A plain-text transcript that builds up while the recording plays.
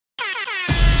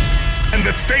And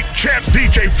the state champ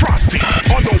DJ Frosty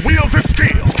on the wheels of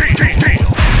steel.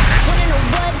 Wanna know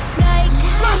what it's like?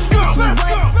 Show me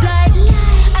what it's like.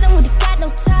 I don't really got no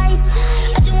tights.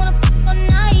 I just wanna f all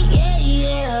night.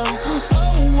 Yeah.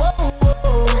 Oh,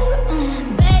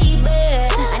 baby,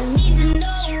 I need to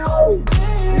know.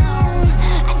 No,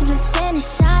 I just been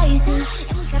fantasizing,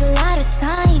 and we got a lot of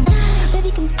time.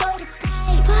 Baby, can throw the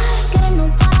pipe. Gotta know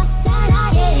why I said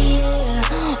yeah.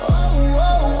 Oh,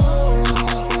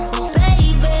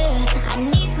 baby, I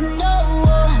need to know.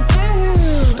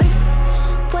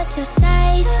 What's your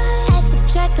size? Add,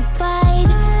 subtract, divide.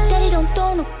 Daddy don't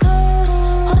throw no curves.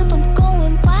 Hold up, I'm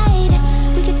going wide.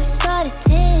 We could just start at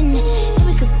 10, then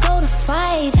we could go to 5.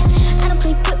 I don't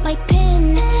play with my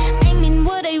pen. I mean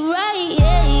what I write,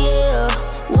 yeah.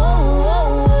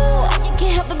 Whoa. I just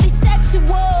can't help but be sexual.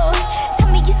 Tell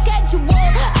me your schedule.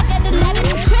 I got a lot of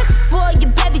new tricks for you,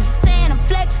 baby. Just saying I'm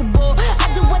flexible.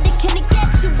 I do what I can to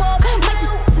get you up. Might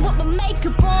just with my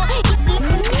makeup on.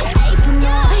 Even like an apron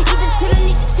on. Either till I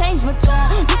need to change my tone.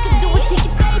 We can do it to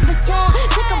your favorite song.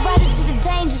 Take a ride into the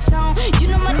danger zone. You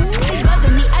know my be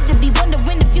bugging me. I just be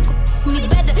wondering if you could me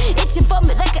better. Itching for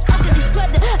me like an ugly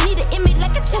sweater. Need an image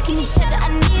like a chucking each other. I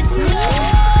need to know.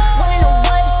 Wanna know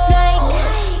what it's like?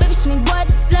 Baby, show me what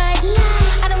it's like.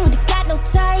 I don't really got no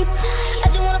tights. I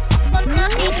just wanna f all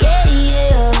night.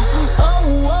 Yeah.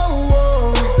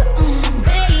 Oh,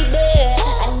 baby,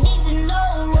 I need to know.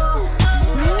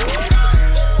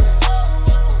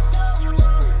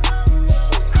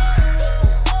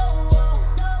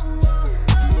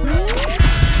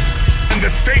 And the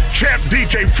state champ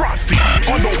DJ Frosty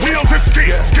on the wheels of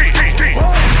steel.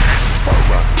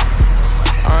 Alright.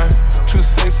 I'm too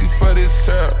sexy for this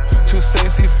syrup, too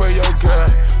sexy for your girl,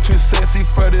 too sexy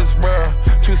for this world,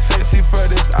 too sexy for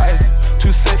this ice,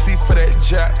 too sexy for that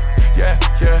jack. Yeah.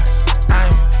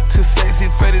 I'm too sexy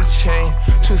for this chain,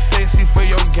 too sexy for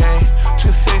your game,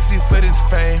 too sexy for this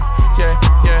fame. Yeah.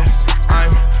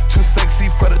 I'm too sexy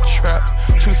for the trap,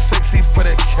 too sexy for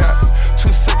that cap,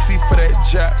 too sexy for that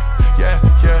jack. Yeah.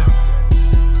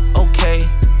 Okay,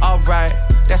 alright,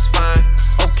 that's fine.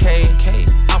 Okay,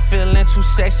 I'm feeling too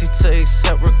sexy to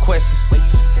accept requests. Way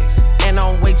too sexy. And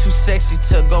I'm way too sexy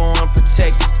to go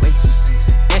unprotected. Way too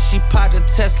sexy. And she popped a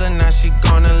Tesla, now she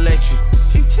gonna let you.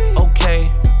 Okay,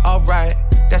 alright,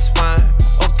 that's fine.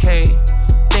 Okay,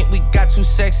 think we got too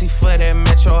sexy for that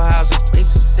metro housing. Way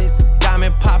too sexy.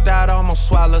 Diamond popped out, almost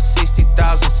swallowed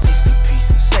 60,000. 60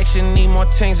 pieces. Section need more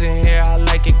things in here, I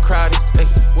like it crowded. Hey,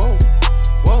 whoa.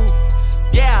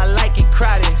 Yeah, I like it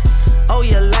crowded. Oh,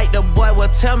 you like the boy? Well,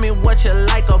 tell me what you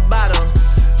like about him.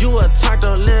 You a turned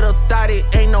a little thotty,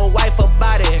 ain't no wife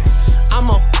about it. I'm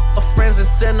a friends and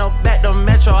send her back to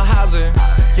metro housing.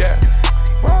 Yeah.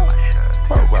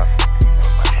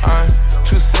 I'm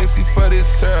too sexy for this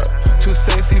syrup, too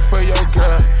sexy for your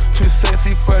girl, too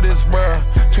sexy for this world,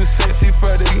 too sexy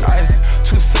for this ice,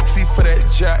 too sexy for that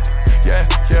jack. Yeah.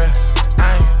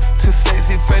 I'm too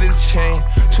sexy for this chain,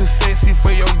 too sexy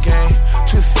for your game,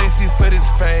 too sexy for this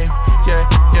fame.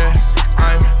 Yeah.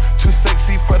 I'm too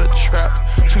sexy for the trap,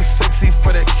 too sexy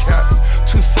for that cap,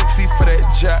 too sexy for that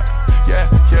jack. Yeah.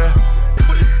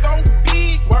 It's so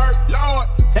big, word, Lord,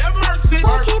 have mercy.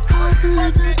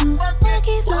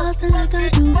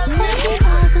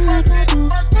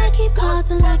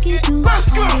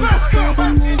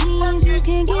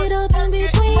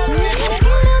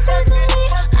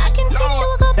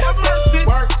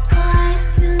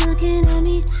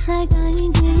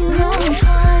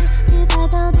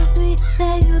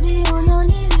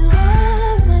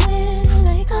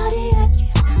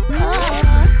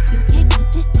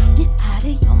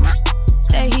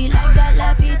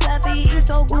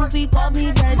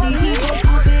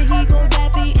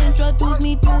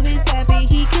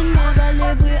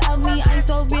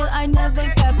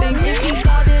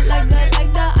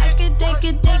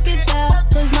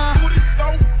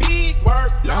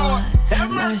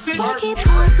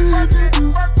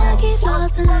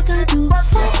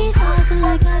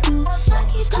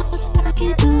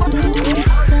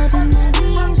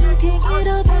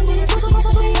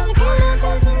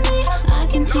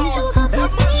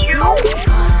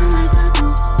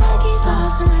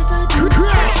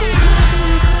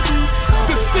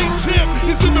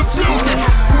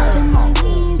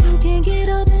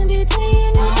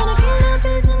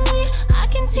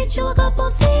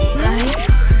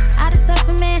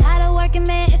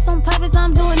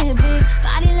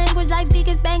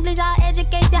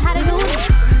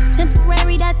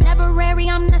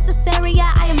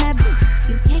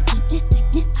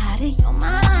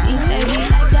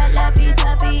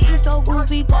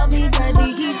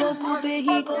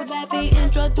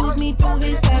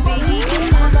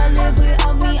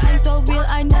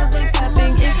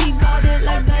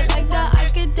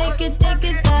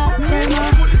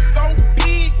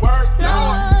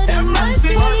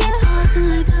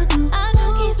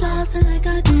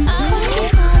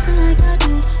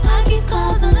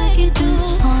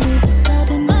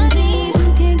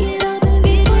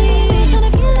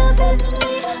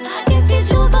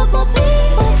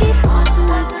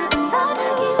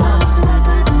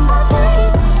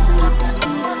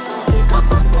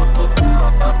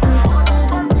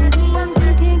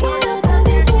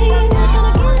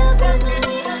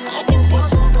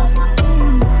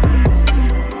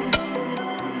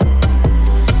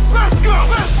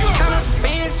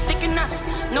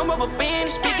 rubber band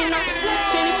is big enough.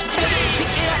 Tennis, pick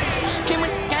it up. Came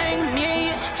with the gang,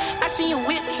 myriad. I see you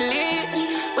whip hilarious.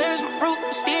 Where's my root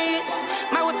mysterious?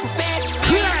 My whip from fast and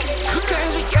furious.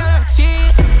 Curtains we got on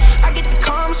tears. I get the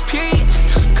calmest period.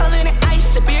 Covered in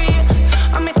ice, Siberia.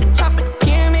 I'm at the top of the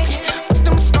pyramid.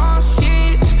 Them storms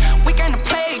serious. We gonna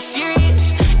play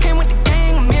serious. Came with the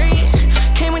gang, a myriad.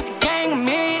 Came with the gang, a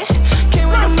myriad. Came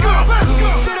with the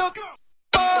miracles. Sit up.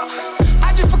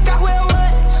 I just forgot where I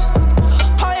was.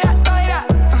 Pull it out, throw it out.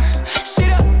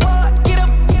 Sit up, get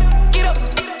up, get up, get up,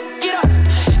 get up.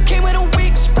 Came with a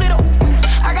wig, split up.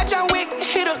 I got John Wick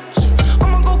hitters.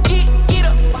 I'ma go get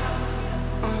up.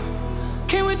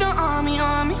 Came with the army,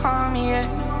 yeah.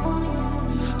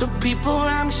 The people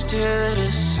around me still the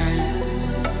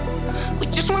same. We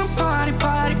just wanna party,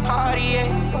 yeah.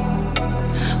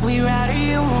 We ride it,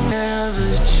 you won't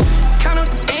never change. Count up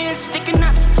the bands, sticking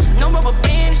up. No rubber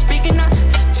band is big enough.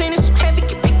 Chain is so heavy,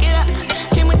 can pick it up.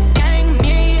 Came with the gang,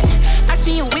 myriad. I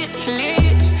see you whip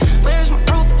hilarious. Where's my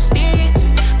root mysterious?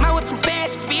 My whip from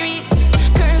fast and furious.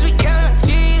 Curtains we got on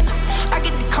tears. I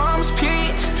get the calmest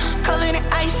period. Covered in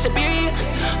ice, Siberia.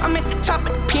 I'm at the top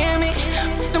of the pyramid.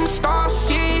 Them storms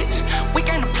serious. We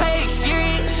gonna play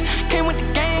serious. Came with the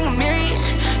gang, a myriad.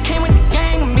 Came with the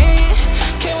gang, a myriad.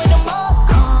 Came with them all.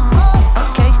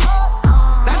 Okay.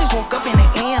 I just woke up in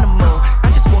an animal. I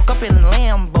just woke up in a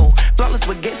Lambo. Flawless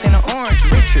with gets in an orange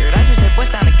Richard. I just had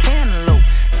bust down a cantaloupe.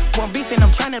 Want beef and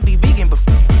I'm trying to be vegan, but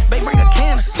they bring a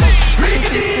can of smoke.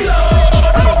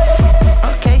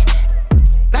 Okay.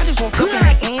 I just woke up in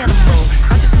an animal.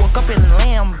 I just woke up in a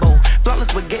Lambo.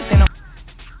 Flawless with gets in a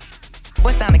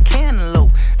bust down a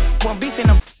cantaloupe. Want beef and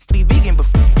I'm be vegan, but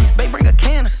they bring a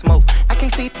can of smoke. I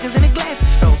can't see niggas in the glasses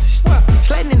stove.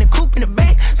 Sliding in the coupe in the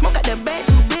back. Smoke out that bag,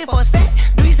 too big for a sack.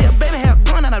 Do you see a baby hair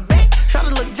going out the back? Try to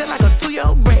look just like a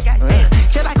 2-year-old brat.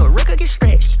 Just like a record get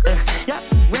stretched. Y'all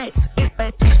rats, it's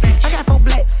bad. I got 4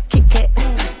 blacks, Kit Kat.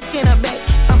 In her back,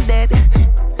 I'm dead.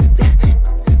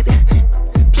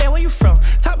 Play where you from?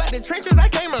 Talk about the trenches, I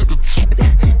came up.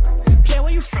 Play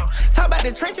where you from? Talk about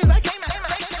the trenches, I came up.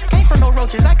 Came from no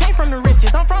roaches, I came from the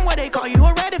riches. I'm from where they call you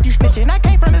a rat if you snitching. I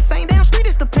came from the same damn street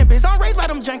as the pimpers. I'm raised by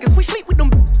them junkers, we sleep with them.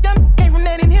 Came from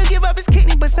that and he'll give up his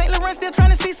kidney, but St. Laurent still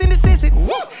trying to cease and desist it.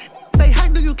 Say, how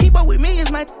do you keep up with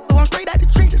millions, man? I'm straight out the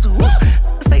trenches.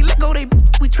 Say, let go, they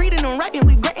we treating them right and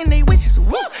we granting they wishes.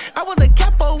 I was a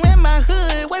capo in my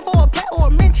hood, wait for a plat or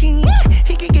a mention.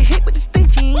 He can get hit with the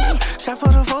stinching. Shot for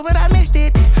the 4, but I missed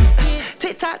it.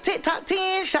 Tick-tock,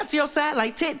 10 shots to your side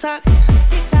like tick-tock.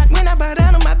 When I bow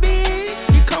down on my bed,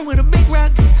 you come with a big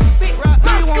rock. Big rock,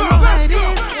 who you won't know like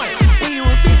this? When you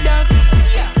a big dog,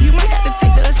 you might have to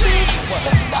take the assist.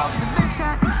 Let your dog get a big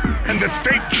shot. And the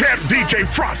state champ DJ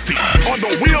Frosty on the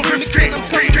wheels and skates.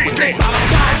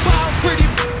 Pretty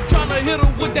tryna hit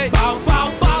her with that bow.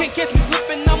 Can't catch me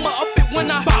slipping, I'ma up it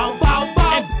when I bow.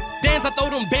 And dance, I throw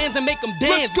them bands and make them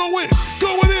dance. Let's go in.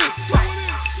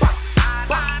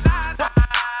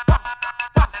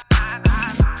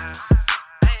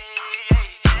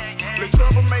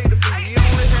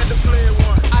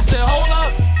 I said, hold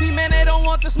up, T-man, they don't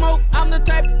want the smoke. I'm the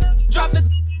type, drop the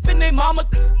in they mama.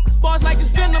 Bars like it's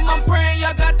venom, I'm praying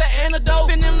y'all got the antidote.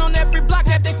 Spinning on every block,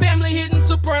 have they family hitting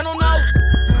soprano note.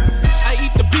 I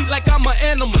eat the beat like I'm an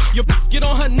animal. Your get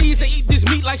on her knees and eat this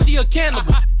meat like she a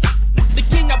cannibal. The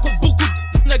king, I put buku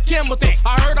in the camel thing.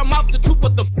 I heard I'm out the truth,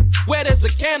 but the wet as a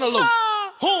cantaloupe.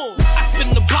 I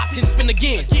spin the block, then spin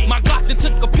again. My Glock then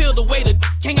took a pill the way the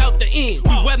hang out the end.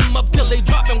 We weather them up till they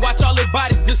drop and watch all their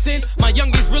bodies descend. My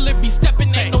youngest really be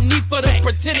stepping, ain't no need for them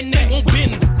pretending they won't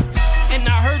bend. And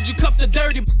I heard you cuff the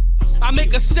dirty. I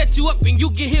make her set you up and you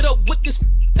get hit up with this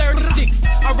 30 stick.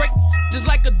 I wreck just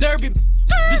like a derby.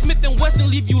 This Smith & Wesson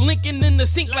leave you linking in the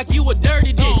sink like you a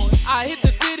dirty dish. I hit the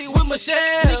city with Michelle.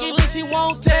 Nigga think she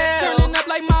won't tell. Turning up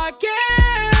like my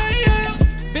cat.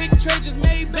 Big trade just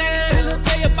made bad. Let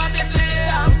tell you about that city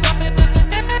style.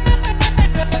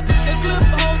 The clip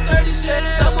hold 30 shells.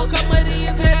 Double cup money in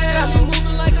his head. Got me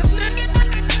moving like a snake.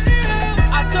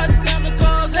 I touch down the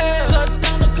car's head. Touch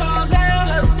down the car's head.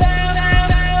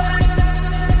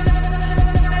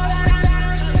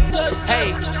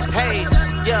 Hey,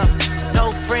 yeah.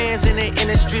 No friends in the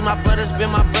industry. My brothers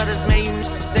been my brothers, man. You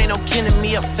they no kin to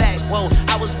me a fact. Whoa,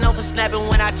 I was known for snapping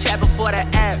when I chat before the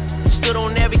app. Stood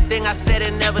on everything I said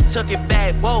and never took it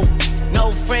back. Whoa,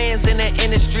 no friends in the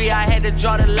industry. I had to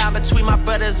draw the line between my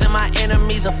brothers and my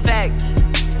enemies. A fact.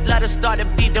 Let us start the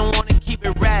beat, don't wanna keep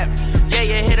it rap. Yeah,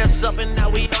 you hit us up and now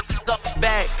we up the stuff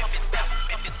back.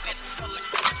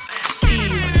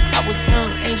 See, I was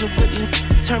young angel, but you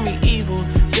turn me evil.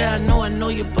 Yeah, I know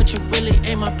you, but you really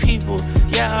ain't my people.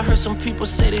 Yeah, I heard some people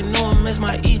say they know him as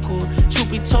my equal. Truth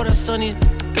be told, jealous on these,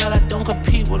 girl, I don't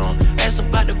compete with them. Ask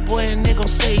about the boy and they gon'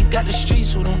 say he got the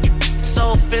streets with him.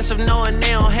 So offensive knowing they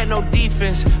don't have no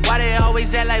defense. Why they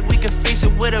always act like we can fix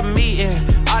it with a meeting?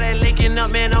 All that linking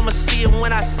up, man, I'ma see it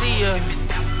when I see ya.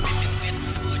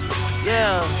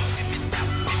 Yeah.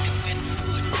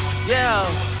 Yeah.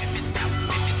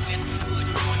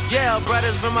 Yeah,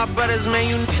 brothers been my brothers, man,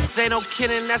 you ain't no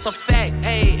kidding, that's a fact,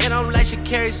 ayy. And I'm like she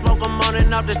carry smoke, I'm on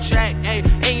and off the track, ayy.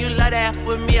 And you love that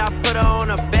with me, I put her on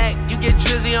the back. You get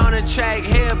Drizzy on the track,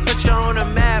 here, put you on the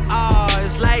map. Oh,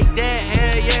 it's like that,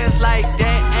 hell yeah, it's like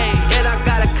that, ayy. And I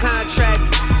got a contract,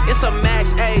 it's a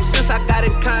max, ayy. Since I got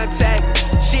in contact,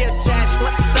 she attached.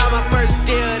 When I start my first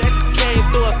deal, that came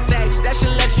through a fax. That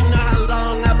should let you know how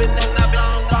long I've been in,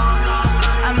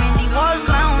 I'm in these waters,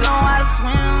 but I don't know how to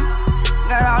swim.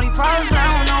 Got all these problems, but I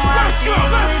don't know how to deal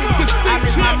with it. I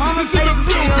miss my mama face and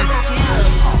feel the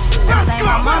kill. Everything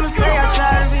my mama say, I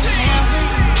try to reach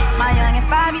him. My young and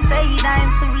 5, he say he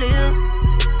dying to live.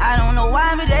 I don't know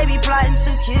why, but they be plotting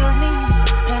to kill me.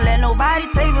 Can't let nobody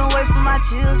take me away from my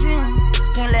children.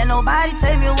 Can't let nobody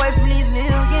take me away from these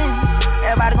millions.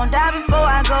 Everybody gon' die before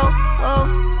I go, whoa.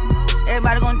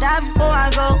 Everybody gon' die before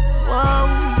I go, whoa.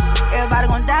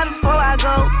 Everybody gon' die before I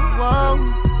go, whoa.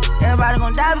 Everybody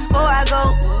gon' die before I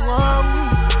go, whoa.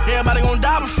 Everybody gon'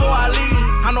 die before I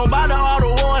leave. I know about the art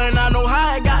of war and I know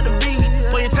how it got to be.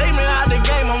 When you take me out the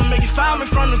game, I'ma make you foul me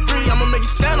from the 3. I'ma make you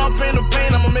stand up in the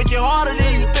pain, I'ma make it harder than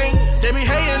you think. They be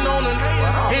hating on it.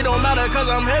 It don't matter cause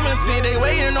I'm heaven seen, they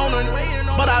waiting on it.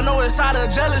 But I know it's out of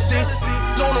jealousy.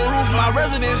 On the roof, my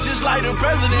residence just like the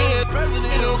president.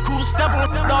 In a cool step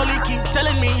on all he keep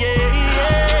telling me,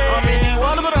 yeah. I'm in the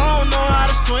water but I don't know how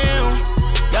to swim.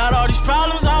 Got all these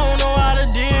problems, I don't know how to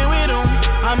deal with them.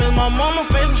 I miss my mama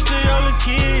face, I'm still a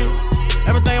kid.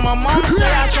 Everything my mama say,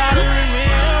 I try to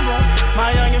remember.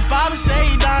 My youngin' father say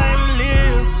he dying to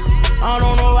live. I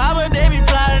don't know why, but they be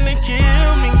plotting to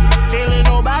kill me. Can't let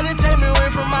nobody take me away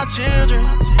from my children.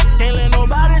 Can't let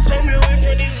nobody take me away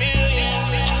from these millions.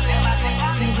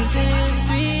 Niggas in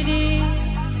 3D.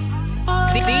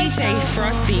 DJ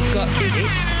Frosty got this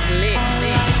lit.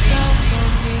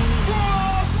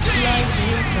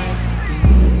 Lightning strikes the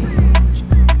beach.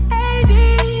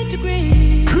 80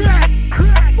 degrees.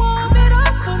 Warm it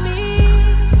up for me.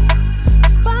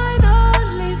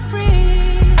 Finally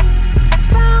free.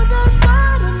 Found the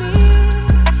God of me.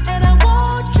 And I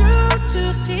want you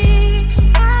to see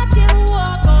I can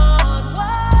walk on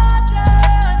water.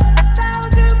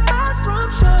 1,000 miles from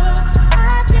shore.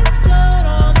 I can float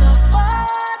on the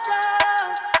water.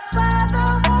 Father,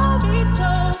 hold me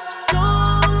close.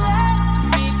 Don't let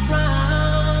me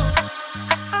drown.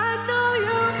 I know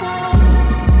you won't.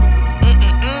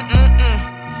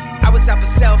 I was out for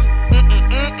self.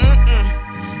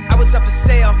 I was up for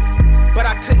sale, but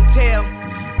I couldn't tell.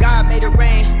 God made it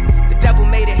rain, the devil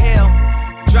made it hell.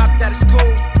 Dropped out of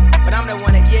school, but I'm the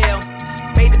one at Yale.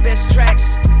 Made the best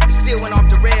tracks, it still went off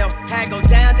the rail. Had to go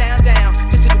down, down, down.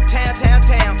 This a new town, town,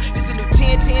 town. This a new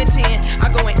 10, 10, 10. I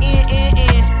going in.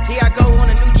 Here I go on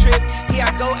a new trip. Here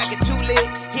I go, I get too lit.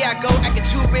 Here I go, I get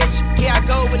too rich. Here I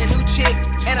go with a new chick.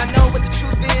 And I know what the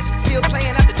truth is. Still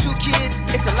playing after 2 kids.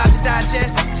 It's a lot to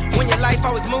digest. When your life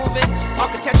I was moving,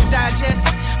 architecture digest.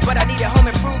 But I needed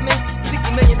home improvement.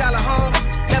 $60 million home.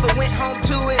 Never went home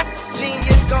to it.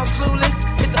 Genius gone clueless.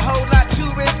 It's a whole lot to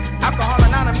risk. Alcohol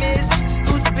anonymous.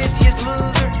 Who's the busiest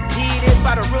loser? Heated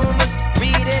by the rumors.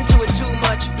 Read into it too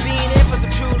much. Being in for some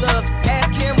true love.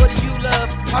 Ask him what do you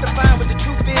love. Hard to find what the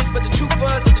truth is, but the truth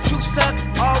was that the truth sucked.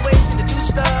 Always in the do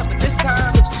stuff, but this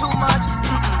time it's too much.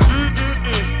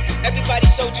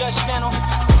 Everybody's so judgmental.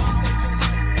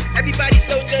 Everybody's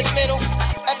so judgmental.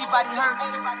 Everybody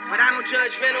hurts, but I don't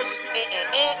judge rentals.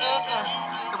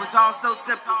 It was all so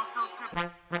simple.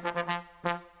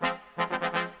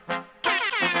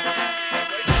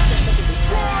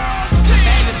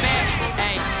 Baby back,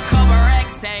 ayy, couple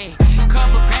racks, ayy,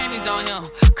 couple Grammys on him,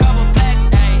 couple plaques,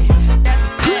 ayy, that's a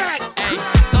fact, ayy,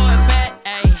 throw it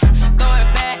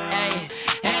back, ayy,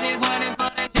 and this one is for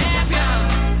the champions.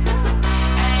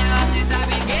 Ain't lost since I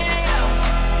began, yo.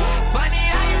 Funny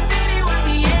how you said he was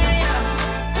the yeah.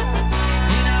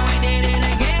 Then I went did it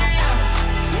again, yo.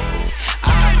 I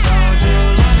told you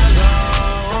long ago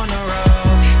on the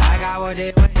road, I got what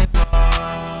they waiting for.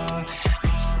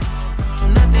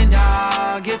 Nothing,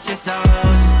 dog, get your soul.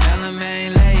 Just tell him I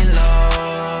ain't laying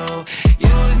low. You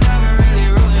was never really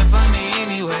rooting for me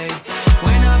anyway.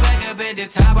 When I'm back up at the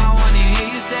top, I wanna hear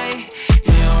you say,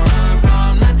 you don't run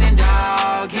from nothing,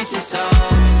 dog, get your soul.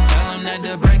 Just tell him that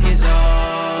the break is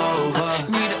over.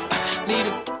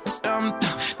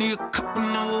 Need a couple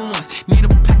number ones. Need a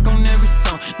plaque on every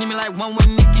song. Need me like one with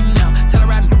Nicky now. Tell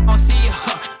her I don't see you,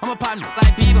 huh? I'm a partner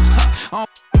like Bieber, huh?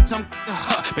 Some,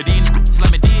 but these niggas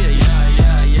let me deal,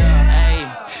 yeah. Ayy,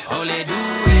 oh, let's do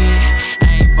it. I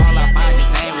ain't fall off, I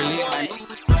just ain't release my new.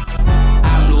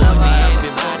 I blew up the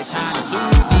everybody trying to sue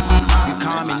me. You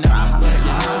call me nuts, but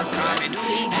you know, call me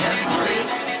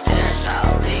Dash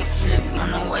out, big trip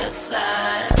on the west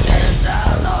side. Dash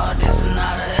out, Lord, this is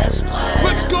not a S-class.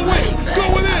 Let's go in, go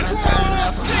with it. I've been turning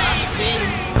up for my city.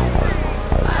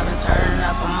 I've been turning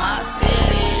up for my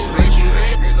city. Richie,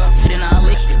 then I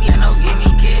wish to be no give me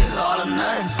kids, all or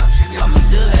nothing. Call me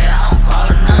do that, I don't call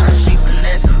her nothing. She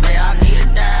finessing, babe, I need a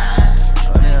dime.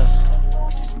 What else?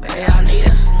 Babe, I need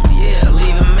a, yeah,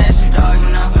 leave a message, dog, you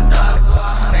know, for dog.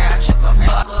 Babe, I check off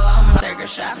fuck, I'ma take her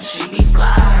shopping, she be fly.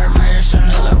 Her mirror,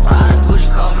 Chanel, or Prada, Gucci,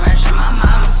 coat matching my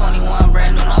mama. 21,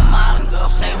 brand new, no models, go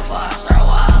snake before I start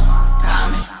wild.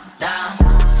 Calm me down,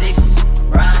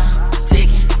 60 round,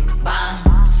 ticking, bomb,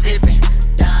 sipping,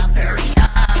 down, Perry.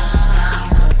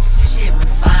 Shit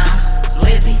fine,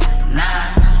 Lizzie, 9,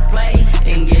 play,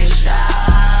 and get shot.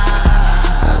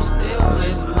 Still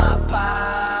missing my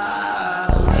pie.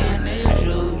 When is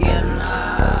you getting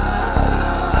out?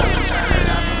 I've been turning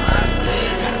up for my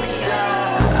city. I've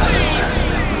been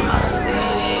turning up for my city.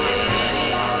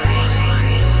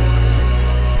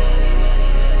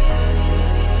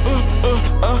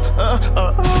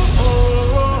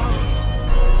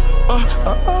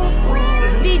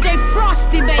 DJ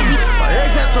Frosty, baby. My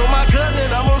ex had told my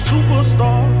cousin I'm a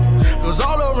superstar. Cause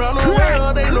all around the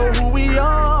world they know who we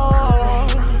are.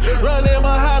 Running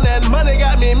behind that money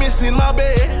got me missing my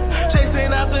bed.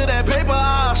 Chasing after that paper,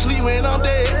 I'll sleep when I'm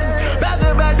dead. Back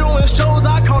to back doing shows,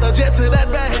 I caught a jet to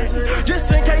that bag.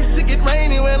 Just in case it get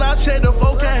rainy when I check the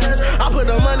forecast. I put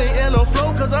the money in the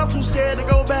flow cause I'm too scared to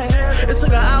go back. It took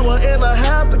an hour and a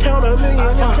half to count $1 million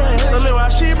in cash. Tell me why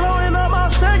she blowing up my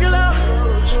cellular.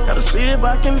 Gotta see if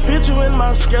I can fit you in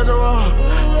my schedule.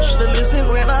 You should've listened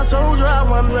when I told you I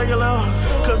wasn't regular.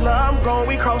 Cause now I'm grown,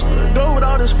 we crossed the globe with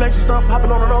all this flexy stuff.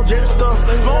 Hopping on those jets and stuff.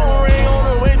 Phone ring on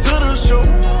the way to the show.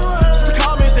 Sister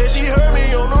called me, said she heard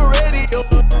me on the radio.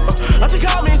 She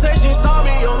called me, said she saw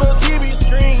me on the TV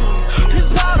screen.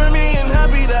 She's proud of me and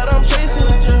happy that I'm chasing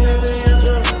you.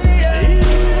 Yeah,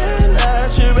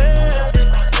 that's your best.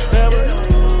 Never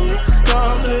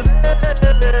come to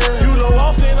that. You know,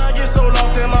 often I get so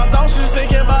lost in my thoughts, just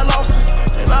thinking about losses.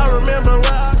 And I remember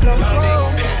where I come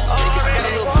from.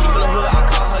 I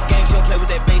call her gang, she don't play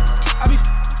with that baby. I be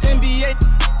NBA,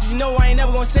 you know I ain't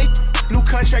never gonna say. New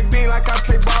contract being like I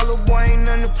play ball, little boy, ain't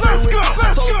nothing to play with.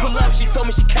 I told her pull up, she told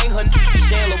me she can't, her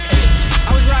she ain't location.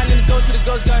 I was riding in the ghost to the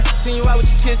ghost gun, seen you out with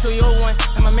your kids, so you old one.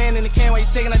 And my man in the can while you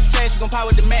taking out the trash, you gon'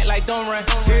 pop with the mat like don't run.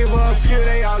 Gave her a pill,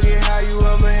 they all get high, you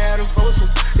ever had a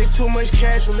foursome. It's too much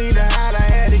cash for me to hide, I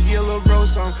had to get a little bro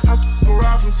some. I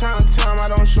around from time to time, I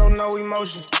don't show no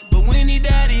emotion. But when he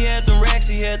died, he had them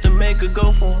racks, he had to make a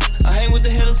go for him. I hang with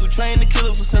the hitters who train the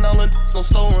killers who send all the on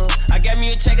slow run. I got me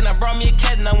a check and I brought me a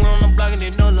cat and I went on the block and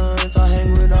they know none. So I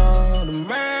hang with all the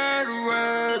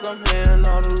murderers, I'm paying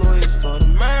all the lawyers for the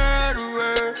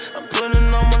murderers. I'm putting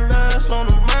all my last on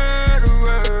the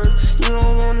murderers. You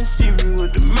don't wanna see me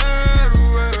with the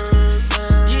murderers.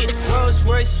 Yeah, Rolls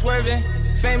Royce swerving,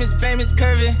 famous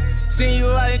curving. Seen you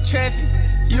out in traffic,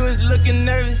 you was looking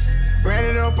nervous. Ran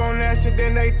it up on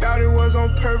accident, they thought it was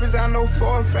on purpose. I know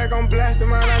for a fact I'm blasting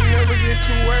mine, I never get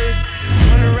too worried.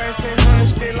 100 racks and 100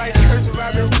 still like cursive,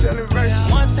 I've been selling verses.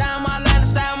 One time I lied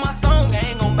inside my song, I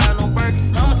ain't